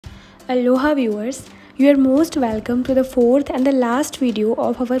Aloha viewers, you are most welcome to the fourth and the last video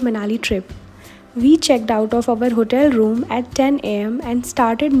of our Manali trip. We checked out of our hotel room at 10 am and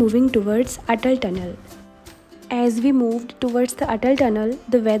started moving towards Atal Tunnel. As we moved towards the Atal Tunnel,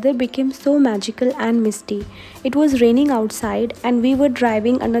 the weather became so magical and misty. It was raining outside and we were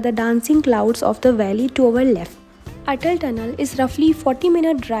driving under the dancing clouds of the valley to our left. Atal Tunnel is roughly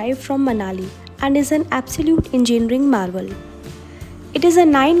 40-minute drive from Manali and is an absolute engineering marvel. It is a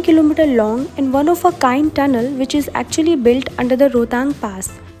 9-kilometer long and one-of-a-kind tunnel which is actually built under the Rohtang Pass.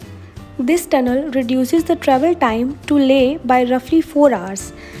 This tunnel reduces the travel time to Leh by roughly 4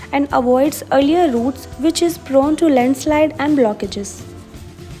 hours and avoids earlier routes which is prone to landslide and blockages.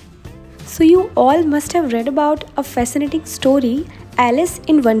 So you all must have read about a fascinating story, Alice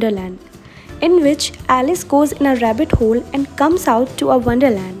in Wonderland, in which Alice goes in a rabbit hole and comes out to a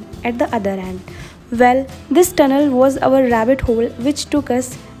wonderland at the other end. Well, this tunnel was our rabbit hole which took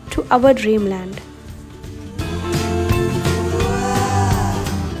us to our dreamland.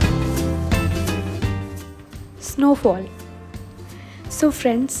 Snowfall. So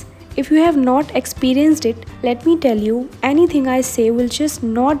friends, if you have not experienced it, let me tell you, anything I say will just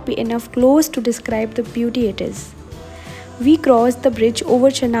not be enough close to describe the beauty it is. We crossed the bridge over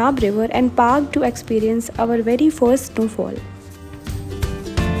Chenab River and parked to experience our very first snowfall.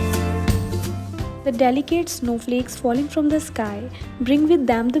 The delicate snowflakes falling from the sky bring with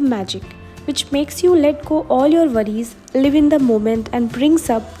them the magic, which makes you let go all your worries, live in the moment and brings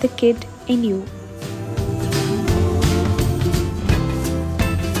up the kid in you.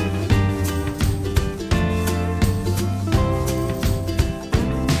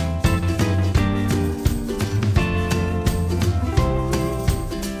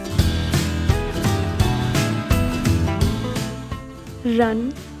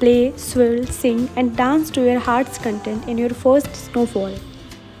 Run, play, swirl, sing and dance to your heart's content in your first snowfall.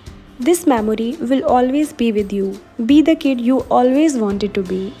 This memory will always be with you. Be the kid you always wanted to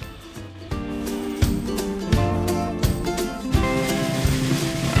be.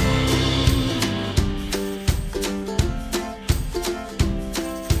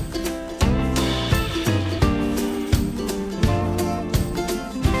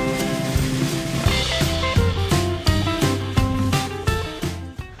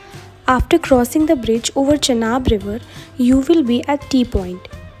 After crossing the bridge over Chenab River, you will be at T Point.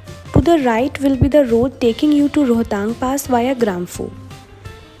 To the right will be the road taking you to Rohtang Pass via Gramfo.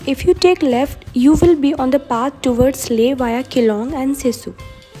 If you take left, you will be on the path towards Leh via Kilong and Sissu.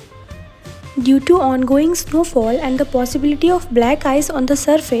 Due to ongoing snowfall and the possibility of black ice on the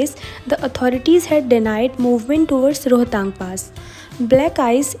surface, the authorities had denied movement towards Rohtang Pass. Black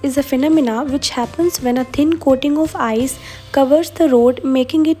ice is a phenomena which happens when a thin coating of ice covers the road,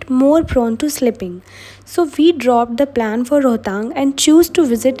 making it more prone to slipping. So we dropped the plan for Rohtang and choose to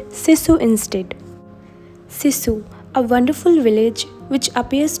visit Sissu instead. Sissu, a wonderful village which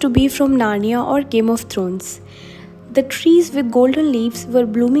appears to be from Narnia or Game of Thrones. The trees with golden leaves were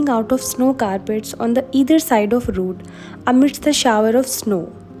blooming out of snow carpets on the either side of road amidst the shower of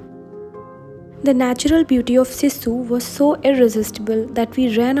snow. The natural beauty of Sissu was so irresistible that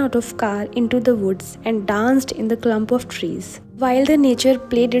we ran out of car into the woods and danced in the clump of trees, while the nature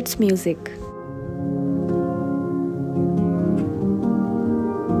played its music.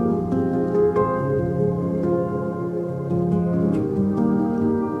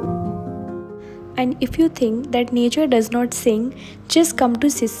 And if you think that nature does not sing, just come to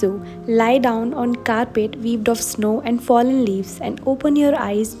Sissu, lie down on carpet weaved of snow and fallen leaves and open your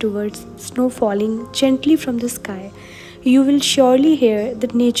eyes towards snow falling gently from the sky. You will surely hear the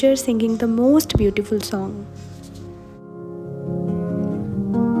nature singing the most beautiful song.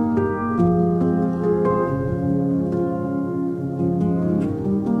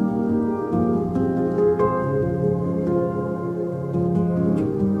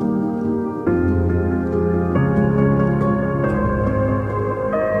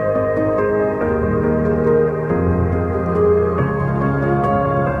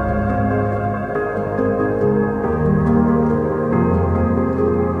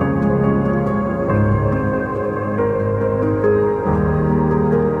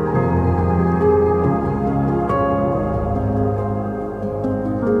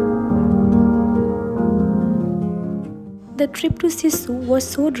 The trip to Sissu was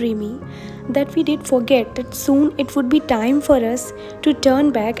so dreamy that we did forget that soon it would be time for us to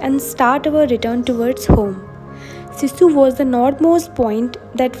turn back and start our return towards home. Sissu was the northmost point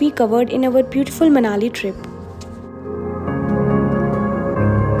that we covered in our beautiful Manali trip.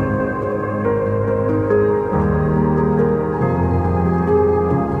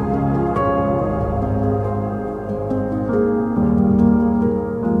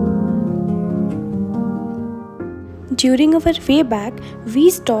 During our way back, we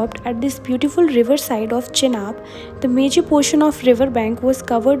stopped at this beautiful riverside of Chenab. The major portion of riverbank was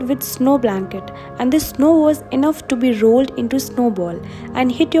covered with snow blanket, and the snow was enough to be rolled into snowball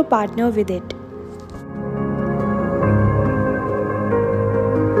and hit your partner with it.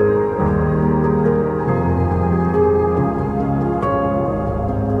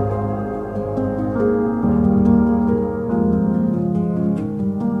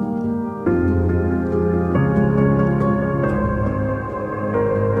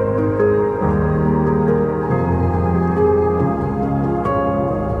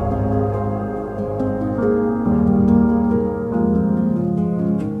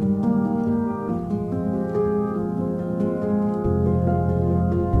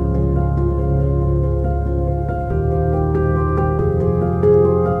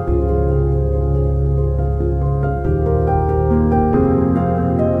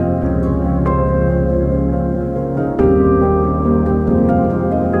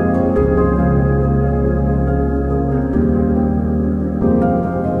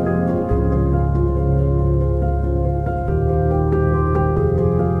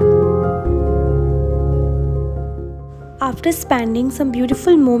 After spending some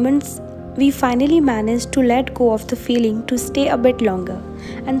beautiful moments, we finally managed to let go of the feeling to stay a bit longer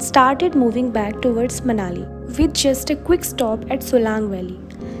and started moving back towards Manali with just a quick stop at Solang Valley.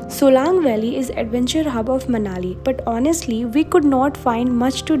 Solang Valley is adventure hub of Manali, but honestly we could not find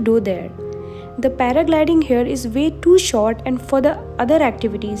much to do there. The paragliding here is way too short, and for the other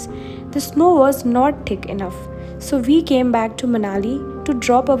activities, the snow was not thick enough. So we came back to Manali to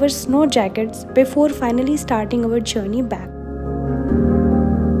drop our snow jackets before finally starting our journey back.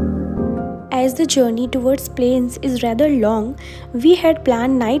 As the journey towards plains is rather long, we had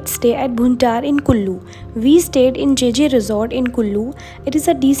planned night stay at Bhuntar in Kullu. We stayed in JJ Resort in Kullu. It is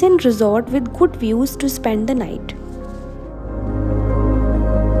a decent resort with good views to spend the night.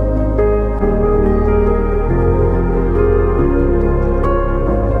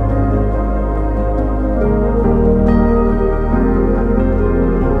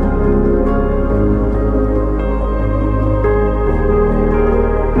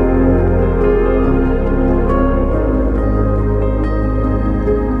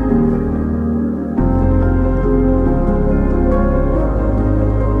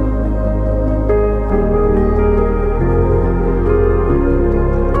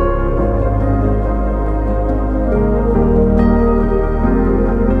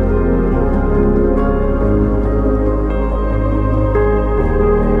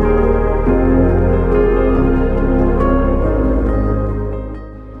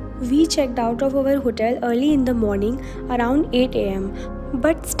 We checked out of our hotel early in the morning around 8 am,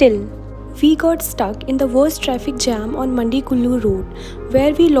 but still, we got stuck in the worst traffic jam on Mandi Kullu road,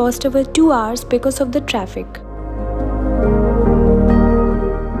 where we lost our 2 hours because of the traffic.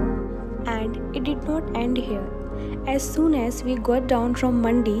 And it did not end here. As soon as we got down from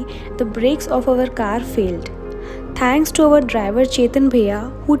Mandi, the brakes of our car failed. Thanks to our driver Chetan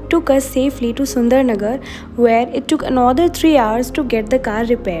Bhaiya, who took us safely to Sundarnagar, where it took another 3 hours to get the car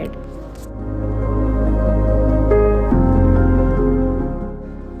repaired.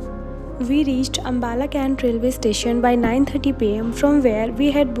 We reached Ambala Cant railway station by 9:30 pm, from where we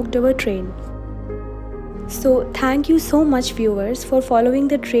had booked our train. So thank you so much viewers for following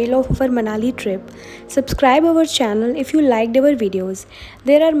the trail of our Manali trip. Subscribe our channel if you liked our videos.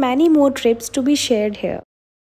 There are many more trips to be shared here.